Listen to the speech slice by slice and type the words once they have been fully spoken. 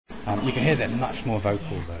You can hear they're much more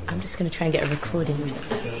vocal though. I'm just going to try and get a recording.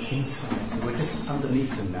 Inside, so we're just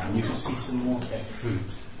underneath them now, and you can see some more of their food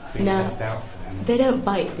being No. left out for them. They don't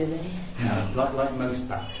bite, do they? No, like most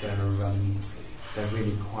bats, they're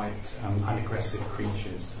really quite unaggressive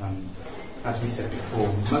creatures. As we said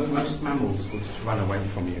before, most mammals will just run away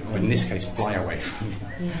from you, but in this case, fly away from you.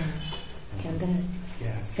 Yeah. Okay, I'm going to...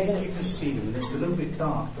 Yeah, so if you can see them, it's a little bit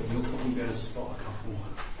dark, but you'll probably be able to spot a couple.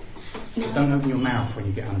 No. Don't open your mouth when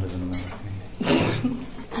you get under them.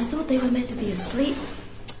 I thought they were meant to be asleep.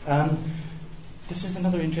 This is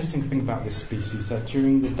another interesting thing about this species, that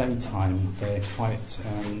during the daytime they're quite,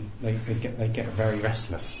 they get very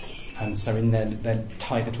restless. And so in their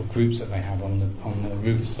tight little groups that they have on the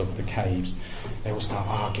roofs of the caves, they will start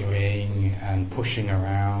arguing and pushing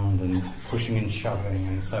around and pushing and shoving,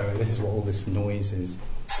 and so this is what all this noise is.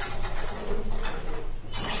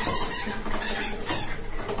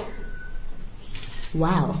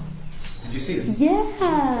 Wow. Did you see them?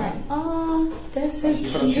 Yeah. Oh, they're so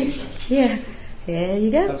cute. Yeah. Here you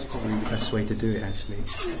go. That's probably the best way to do it, actually.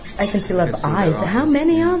 I can still have eyes. Eyes. How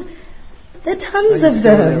many Yeah. are there? There are tons of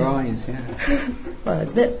them. Their eyes, yeah. Well,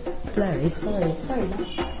 it's a bit blurry. Sorry,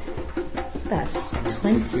 lads. That's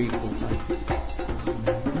 20.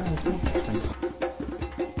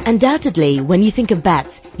 Undoubtedly, when you think of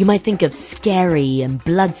bats, you might think of scary and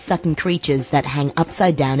blood-sucking creatures that hang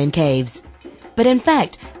upside down in caves. But in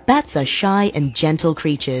fact, bats are shy and gentle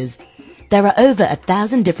creatures. There are over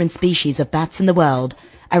 1,000 different species of bats in the world,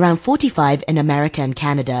 around 45 in America and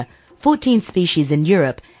Canada, 14 species in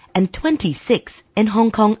Europe, and 26 in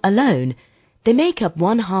Hong Kong alone. They make up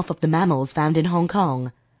 1/2 of the mammals found in Hong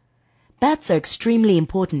Kong. Bats are extremely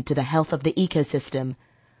important to the health of the ecosystem.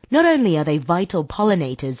 Not only are they vital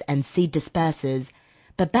pollinators and seed dispersers,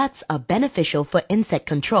 but bats are beneficial for insect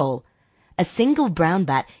control. A single brown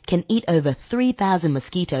bat can eat over 3,000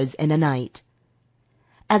 mosquitoes in a night.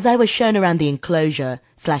 As I was shown around the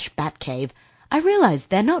enclosure/bat cave, I realized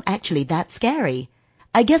they're not actually that scary.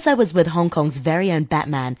 I guess I was with Hong Kong's very own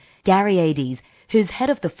Batman, Gary Ades, who's head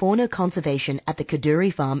of the Fauna Conservation at the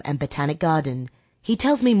Kadorrie Farm and Botanic Garden. He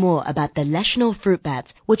tells me more about the lesional fruit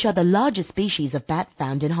bats, which are the largest species of bat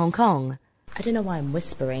found in Hong Kong. I don't know why I'm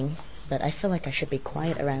whispering, but I feel like I should be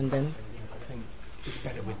quiet around them. I think it's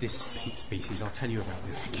better with this species. I'll tell you about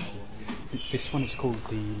this species. This one is called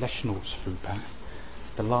the lesional fruit bat,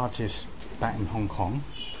 the largest bat in Hong Kong.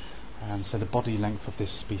 So the body length of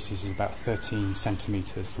this species is about 13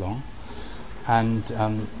 centimetres long. And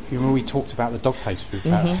you remember we talked about the dog-faced fruit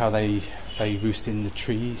bat, how they roost in the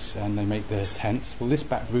trees and they make their tents. Well, this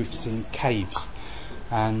bat roosts in caves,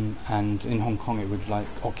 and in Hong Kong it would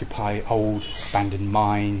occupy old abandoned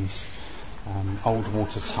mines, old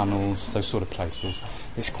water tunnels, those sort of places.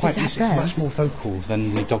 It's much more vocal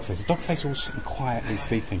than the dog-face. The dog-face all sitting quietly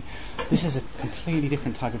sleeping. This is a completely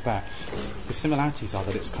different type of bat. The similarities are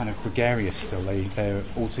that it's kind of gregarious still. They're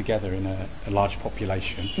all together in a large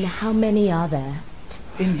population. Now, how many are there?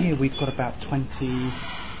 In here we've got about 20,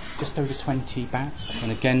 just over 20 bats,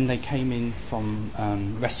 and again they came in from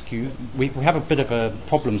rescue. We have a bit of a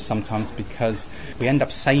problem sometimes because we end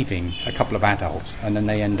up saving a couple of adults and then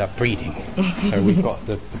they end up breeding. So we've got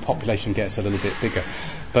the population gets a little bit bigger.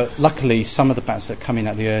 But luckily some of the bats that come in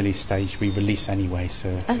at the early stage we release anyway, so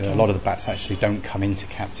a lot of the bats actually don't come into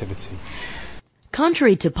captivity.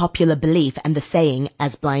 Contrary to popular belief and the saying,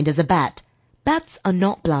 as blind as a bat, bats are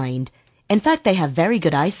not blind. In fact, they have very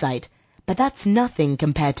good eyesight. But that's nothing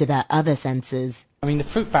compared to their other senses. I mean, the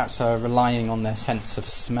fruit bats are relying on their sense of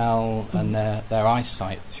smell and their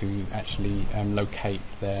eyesight to actually locate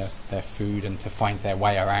their food and to find their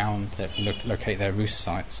way around, locate their roost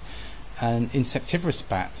sites. And insectivorous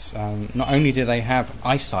bats, not only do they have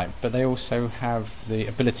eyesight, but they also have the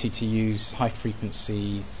ability to use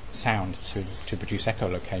high-frequency sound to produce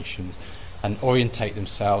echolocations and orientate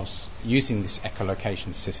themselves using this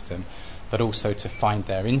echolocation system, but also to find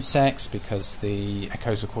their insects, because the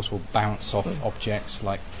echoes, of course, will bounce off objects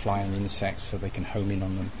like flying insects so they can home in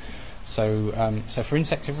on them. So for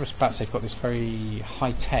insectivorous bats, they've got this very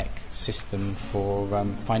high-tech system for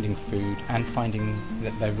finding food and finding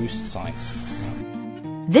their roost sites.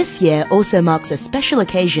 This year also marks a special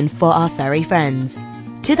occasion for our furry friends.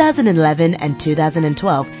 2011 and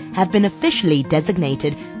 2012 have been officially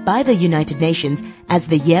designated by the United Nations as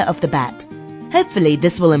the Year of the Bat. Hopefully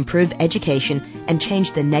this will improve education and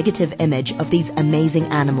change the negative image of these amazing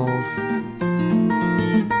animals.